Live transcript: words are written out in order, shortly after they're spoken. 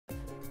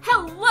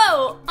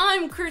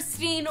I'm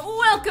Christine.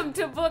 Welcome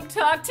to Book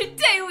Talk.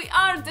 Today we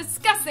are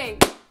discussing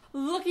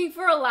Looking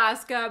for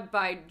Alaska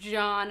by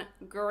John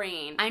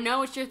Green. I know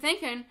what you're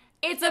thinking.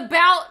 It's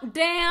about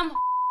damn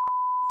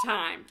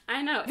time.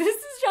 I know. This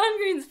is John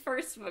Green's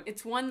first book.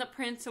 It's won the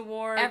Prince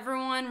Award.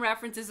 Everyone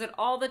references it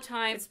all the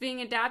time. It's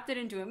being adapted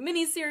into a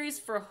miniseries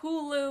for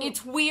Hulu.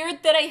 It's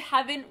weird that I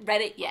haven't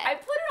read it yet. I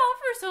put it off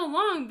for so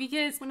long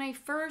because when I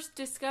first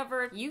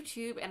discovered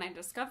YouTube and I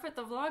discovered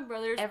the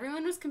Vlogbrothers,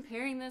 everyone was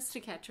comparing this to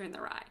Catcher in the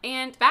Rye.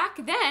 And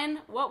back then,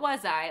 what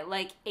was I?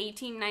 Like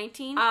 18,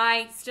 19?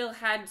 I still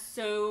had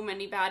so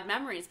many bad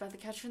memories about the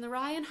Catcher in the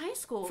Rye in high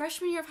school.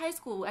 Freshman year of high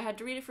school, I had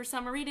to read it for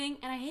summer reading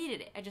and I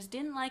hated it. I just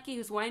didn't like it. It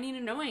was whiny and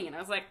annoying. And I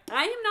was like,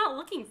 I am not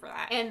looking for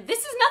that. And this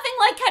is nothing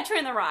like Catcher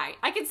in the Rye.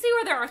 I can see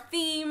where there are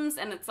themes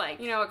and it's like,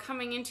 you know,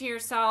 coming into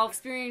yourself,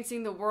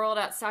 experiencing the world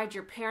outside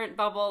your parent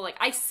bubble. Like,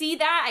 I see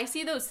that. I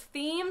see those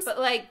themes. But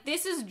like,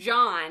 this is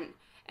John.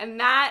 And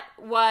that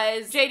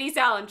was J.D.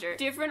 Salinger.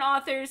 Different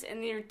authors,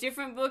 and they're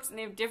different books, and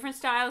they have different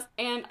styles,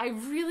 and I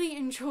really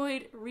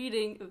enjoyed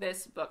reading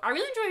this book. I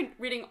really enjoyed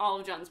reading all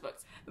of John's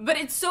books. But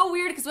it's so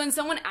weird, because when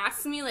someone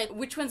asks me, like,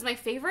 which one's my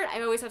favorite,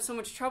 I always have so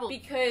much trouble,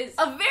 because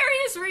of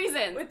various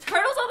reasons. With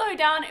Turtles All the Way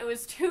Down, it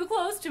was too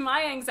close to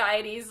my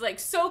anxieties, like,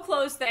 so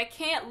close that I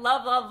can't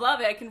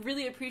love it. I can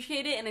really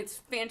appreciate it, and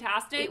it's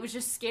fantastic. It was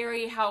just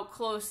scary how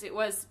close it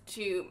was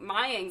to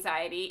my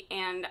anxiety,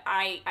 and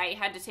I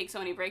had to take so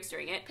many breaks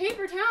during it.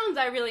 Paper Towns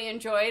I really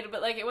enjoyed,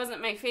 but like it wasn't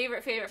my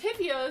favorite.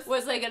 Tipios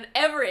was like an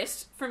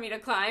Everest for me to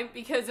climb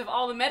because of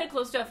all the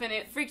medical stuff in it.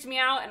 It freaked me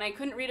out and I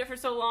couldn't read it for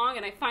so long,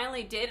 and I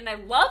finally did and I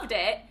loved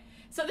it.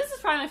 So this is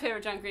probably my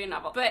favorite John Green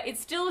novel, but it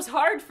still was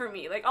hard for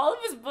me. Like, all of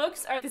his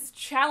books are this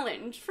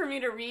challenge for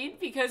me to read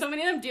because so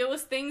many of them deal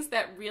with things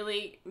that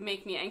really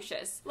make me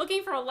anxious.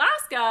 Looking for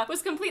Alaska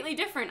was completely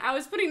different. I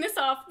was putting this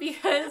off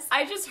because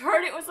I just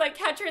heard it was like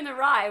Catcher in the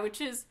Rye, which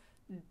is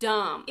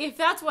dumb. If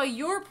that's why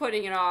you're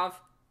putting it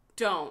off,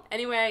 don't.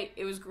 Anyway,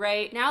 it was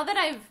great. Now that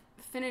I've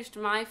finished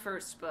my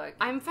first book,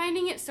 I'm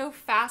finding it so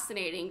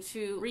fascinating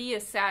to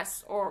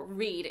reassess or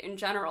read in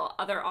general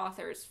other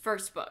authors'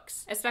 first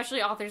books,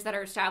 especially authors that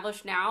are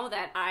established now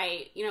that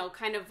I, you know,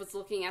 kind of was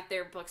looking at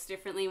their books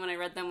differently when I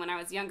read them when I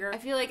was younger. I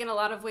feel like in a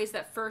lot of ways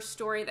that first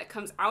story that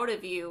comes out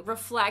of you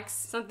reflects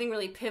something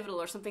really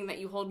pivotal or something that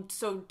you hold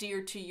so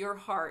dear to your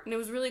heart. And it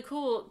was really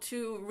cool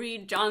to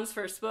read John's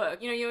first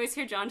book. You know, you always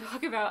hear John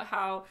talk about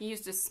how he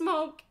used to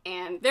smoke,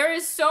 and there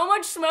is so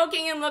much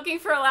smoking in Looking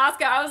for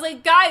Alaska. I was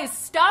like, guys,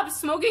 stop.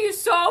 Smoking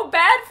is so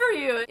bad for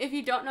you. If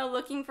you don't know,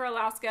 Looking for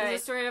Alaska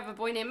is a story of a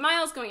boy named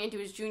Miles going into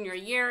his junior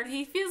year.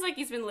 He feels like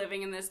he's been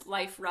living in this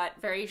life rut,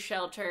 very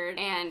sheltered,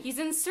 and he's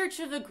in search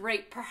of the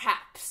great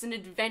perhaps, an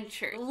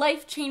adventure,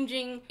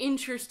 life-changing,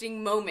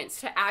 interesting moments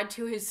to add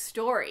to his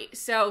story.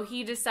 So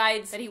he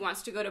decides that he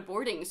wants to go to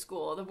boarding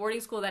school, the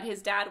boarding school that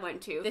his dad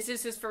went to. This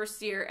is his first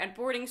year at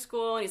boarding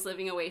school, and he's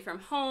living away from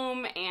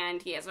home,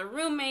 and he has a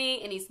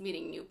roommate, and he's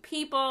meeting new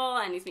people,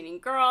 and he's meeting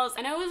girls,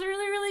 and it was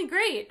really, really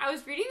great. I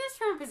was reading this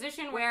from a position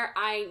where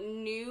I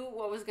knew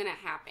what was gonna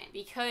happen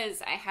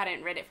because I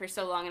hadn't read it for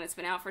so long and it's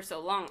been out for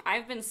so long.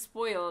 I've been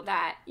spoiled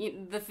that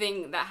the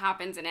thing that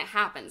happens in it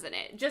happens in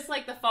it. Just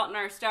like The Fault in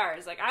Our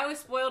Stars. Like, I was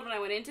spoiled when I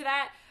went into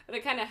that, but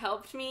it kind of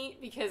helped me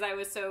because I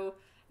was so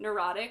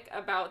neurotic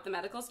about the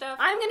medical stuff.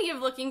 I'm gonna give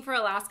Looking for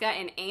Alaska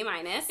an A-.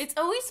 It's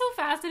always so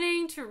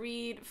fascinating to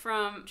read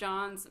from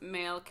John's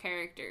male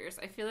characters.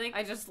 I feel like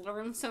I just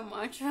learned so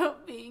much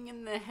about being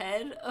in the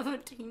head of a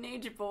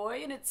teenage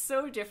boy, and it's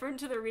so different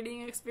to the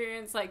reading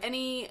experience like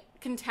any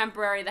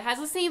contemporary that has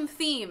the same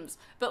themes,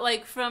 but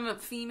like from a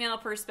female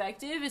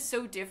perspective is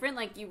so different.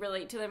 Like, you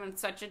relate to them in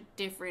such a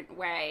different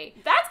way.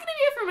 That's gonna be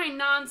it for my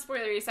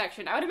non-spoilery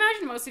section. I would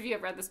imagine most of you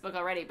have read this book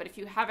already, but if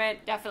you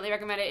haven't, definitely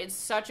recommend it. It's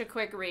such a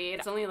quick read.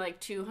 It's only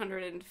like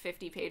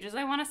 250 pages,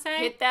 I want to say.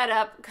 Hit that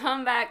up,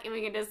 come back, and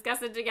we can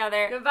discuss it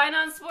together. Goodbye,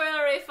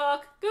 non-spoilery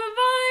folk.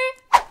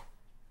 Goodbye.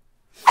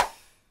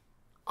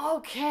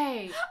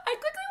 Okay. I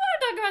quickly want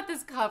to talk about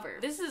this cover.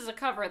 This is a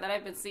cover that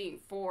I've been seeing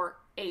for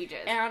ages,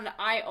 and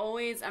I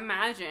always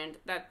imagined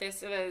that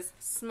this was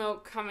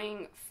smoke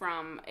coming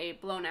from a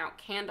blown out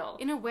candle.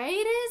 In a way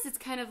it is. It's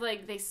kind of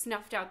like they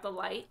snuffed out the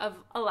light of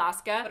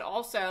Alaska, but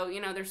also, you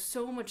know, there's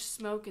so much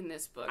smoke in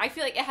this book. I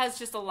feel like it has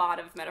just a lot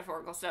of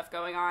metaphorical stuff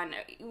going on.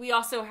 We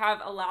also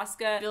have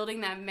Alaska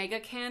building that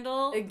mega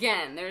candle.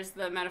 Again, there's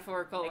the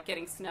metaphorical like,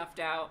 getting snuffed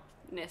out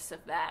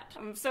of that.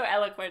 I'm so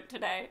eloquent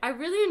today. I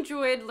really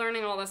enjoyed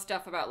learning all this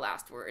stuff about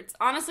last words.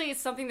 Honestly, it's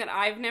something that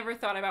I've never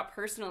thought about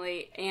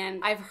personally,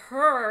 and I've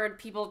heard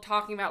people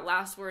talking about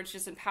last words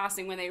just in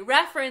passing when they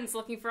reference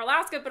Looking for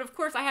Alaska, but of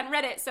course I hadn't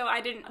read it, so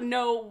I didn't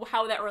know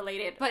how that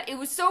related. But it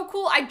was so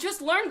cool. I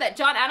just learned that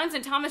John Adams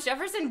and Thomas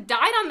Jefferson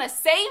died on the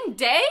same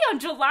day, on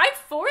July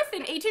 4th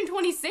in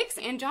 1826,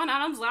 and John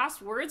Adams' last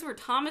words were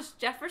Thomas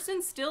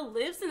Jefferson still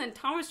lives, and then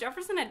Thomas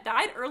Jefferson had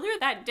died earlier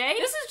that day.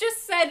 This is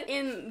just said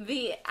in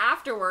the after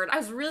afterward. I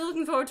was really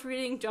looking forward to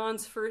reading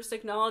John's first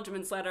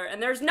acknowledgements letter,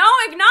 and there's no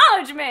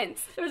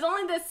acknowledgements! There's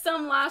only this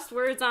some last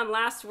words on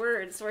last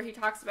words, where he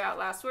talks about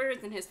last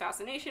words and his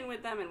fascination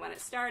with them and when it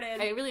started.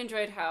 I really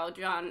enjoyed how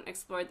John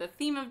explored the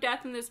theme of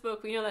death in this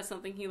book. We know that's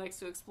something he likes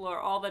to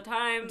explore all the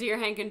time. Dear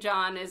Hank and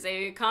John is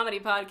a comedy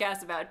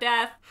podcast about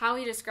death. How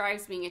he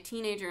describes being a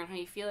teenager and how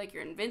you feel like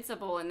you're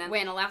invincible, and then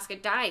when Alaska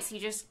dies, he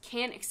just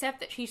can't accept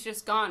that she's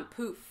just gone,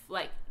 poof,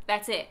 like,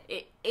 that's it.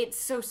 It's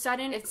so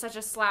sudden, it's such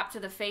a slap to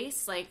the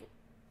face, like,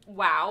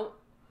 wow.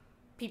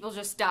 People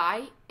just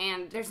die,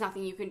 and there's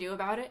nothing you can do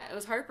about it. It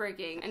was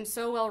heartbreaking and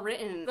so well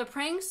written. The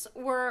pranks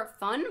were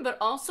fun, but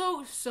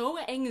also so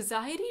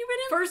anxiety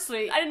ridden.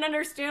 Firstly, I didn't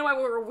understand why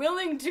we were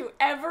willing to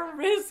ever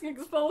risk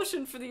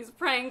expulsion for these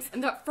pranks.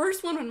 And that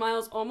first one when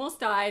Miles almost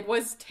died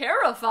was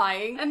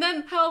terrifying. And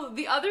then how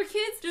the other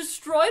kids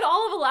destroyed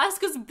all of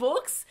Alaska's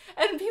books,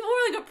 and people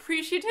were like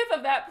appreciative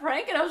of that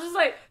prank, and I was just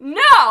like,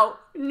 no!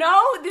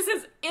 No, this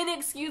is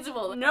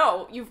inexcusable.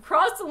 No, you've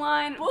crossed the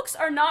line. Books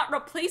are not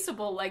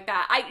replaceable like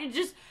that.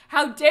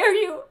 How dare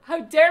you?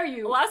 How dare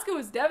you? Alaska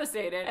was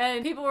devastated,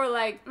 and people were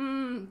like,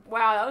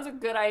 wow, that was a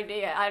good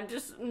idea.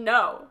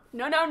 No,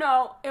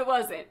 it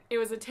wasn't. It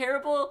was a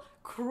terrible,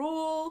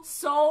 cruel,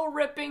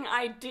 soul-ripping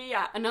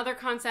idea. Another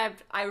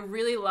concept I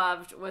really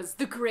loved was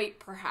the great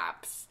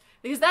perhaps.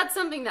 Because that's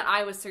something that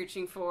I was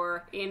searching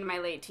for in my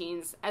late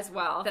teens as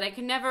well, that I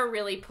could never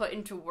really put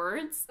into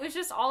words. It was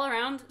just all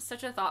around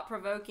such a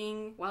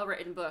thought-provoking,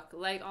 well-written book,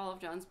 like all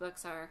of John's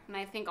books are. And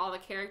I think all the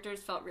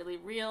characters felt really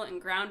real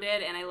and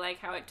grounded, and I like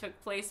how it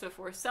took place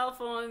before cell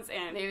phones,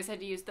 and they always had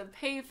to use the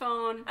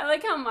payphone. I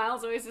like how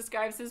Miles always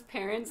describes his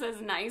parents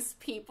as nice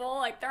people.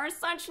 Like, they're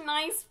such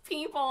nice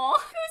people. Who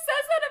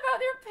says that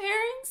about their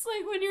parents?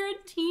 Like, when you're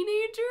a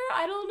teenager?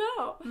 I don't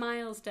know.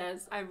 Miles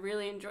does. I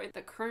really enjoyed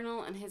the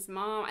Colonel and his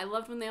mom. I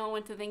loved when they all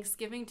went to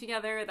Thanksgiving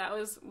together. That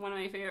was one of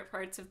my favorite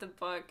parts of the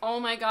book. Oh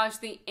my gosh,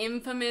 the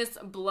infamous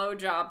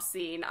blowjob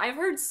scene. I've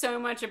heard so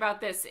much about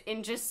this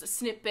in just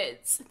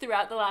snippets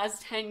throughout the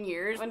last 10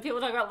 years. When people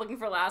talk about Looking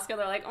for Alaska,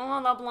 they're like,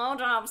 oh, the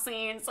blowjob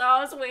scene. So I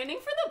was waiting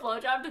for the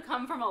blowjob to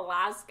come from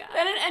Alaska.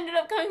 Then it ended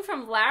up coming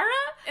from Lara,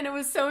 and it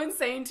was so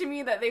insane to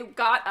me that they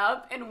got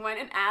up and went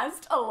and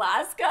asked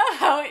Alaska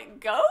how it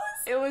goes.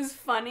 It was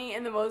funny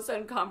in the most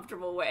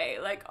uncomfortable way.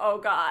 Like, oh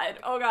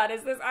god,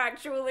 is this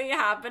actually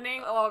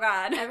happening? Oh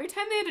god. Every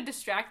time they had to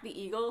distract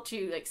the eagle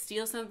to like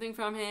steal something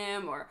from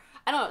him, or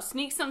I don't know,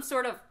 sneak some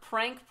sort of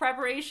prank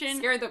preparation,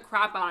 scared the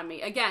crap out of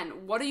me.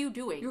 Again, what are you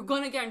doing? You're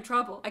gonna get in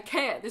trouble. I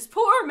can't. This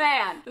poor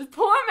man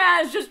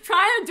is just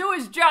trying to do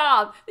his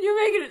job. You're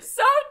making it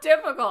so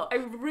difficult. I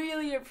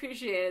really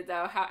appreciated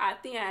though how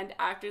at the end,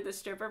 after the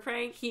stripper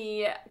prank,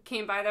 he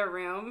came by their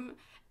room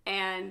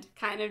and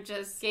kind of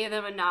just gave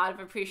them a nod of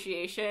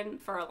appreciation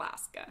for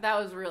Alaska. That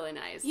was really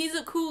nice. He's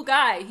a cool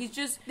guy.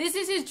 This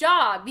is his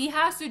job. He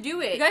has to do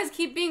it. You guys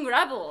keep being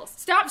rebels.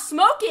 Stop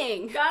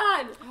smoking!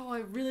 God! Oh, I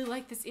really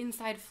like this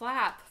inside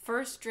flap.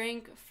 First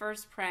drink,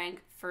 first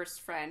prank, first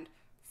friend,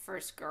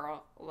 first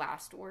girl,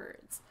 last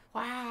words.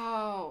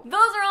 Wow. Those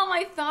are all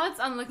my thoughts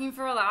on Looking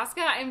for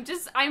Alaska.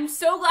 I'm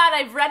so glad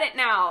I've read it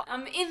now.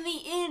 I'm in the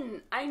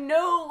inn. I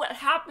know what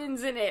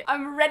happens in it.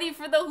 I'm ready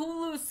for the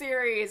Hulu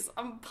series.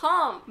 I'm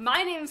pumped.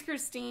 My name's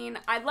Christine.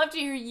 I'd love to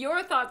hear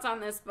your thoughts on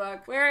this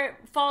book, where it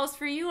falls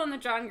for you on the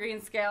John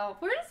Green scale.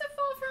 Where does it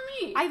fall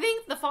for me? I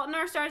think The Fault in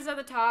Our Stars is at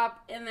the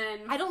top, and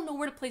then I don't know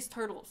where to place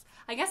Turtles.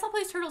 I guess I'll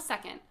place Turtles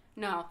second.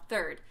 No,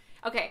 third.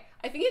 Okay,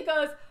 I think it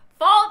goes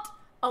Fault,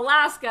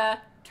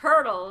 Alaska,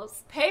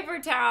 Turtles, Paper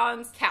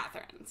Towns,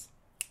 Catherine's.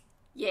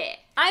 Yeah.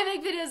 I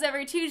make videos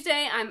every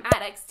Tuesday. I'm at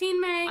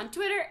XTINEMAY on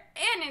Twitter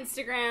and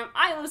Instagram.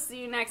 I will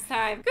see you next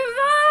time.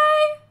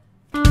 Goodbye!